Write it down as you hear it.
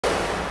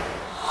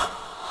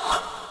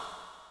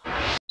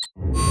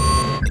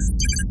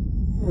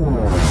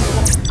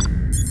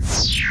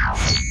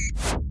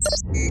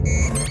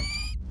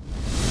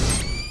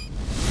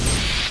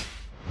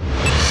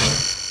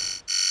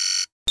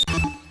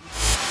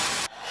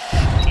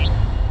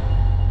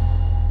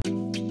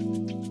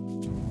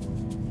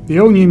The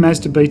all-new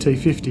Mazda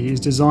BT-50 is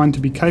designed to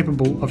be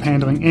capable of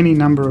handling any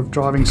number of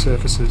driving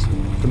surfaces,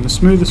 from the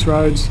smoothest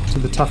roads to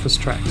the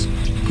toughest tracks.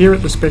 Here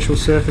at the Special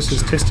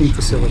Surfaces Testing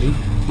Facility,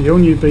 the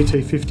all-new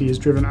BT-50 is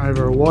driven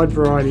over a wide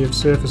variety of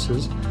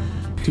surfaces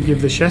to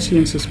give the chassis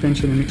and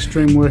suspension an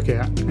extreme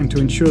workout and to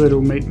ensure that it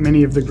will meet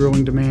many of the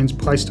gruelling demands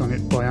placed on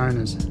it by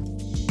owners.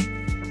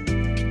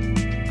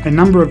 A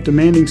number of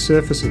demanding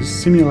surfaces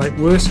simulate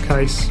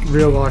worst-case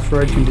real-life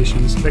road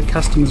conditions that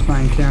customers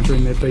may encounter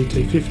in their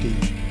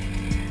BT-50.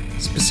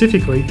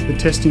 Specifically, the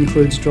test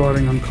includes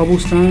driving on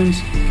cobblestones,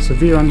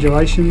 severe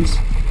undulations,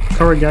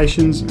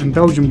 corrugations and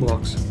Belgian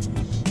blocks,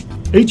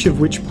 each of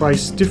which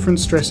place different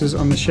stresses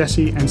on the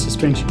chassis and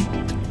suspension.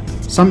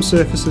 Some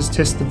surfaces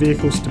test the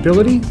vehicle's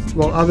stability,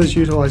 while others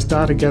utilise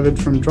data gathered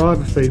from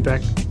driver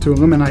feedback to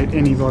eliminate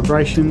any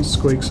vibrations,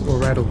 squeaks or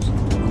rattles.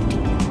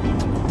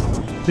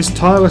 This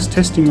tireless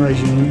testing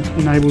regime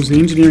enables the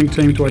engineering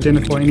team to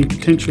identify any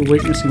potential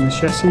weakness in the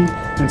chassis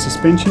and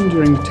suspension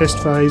during the test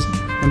phase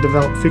and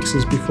develop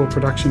fixes before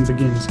production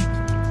begins.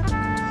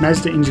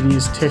 Mazda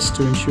engineers test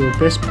to ensure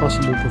best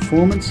possible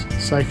performance,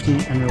 safety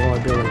and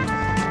reliability.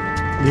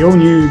 The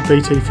all-new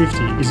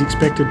BT-50 is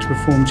expected to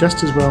perform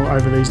just as well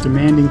over these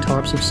demanding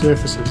types of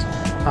surfaces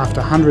after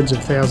hundreds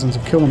of thousands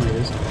of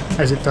kilometres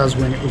as it does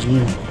when it was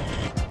new.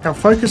 Our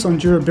focus on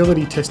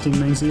durability testing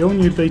means the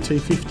all-new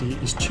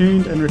BT-50 is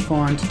tuned and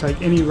refined to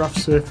take any rough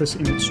surface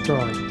in its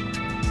stride.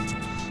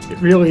 It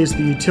really is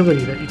the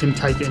utility that you can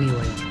take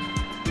anywhere.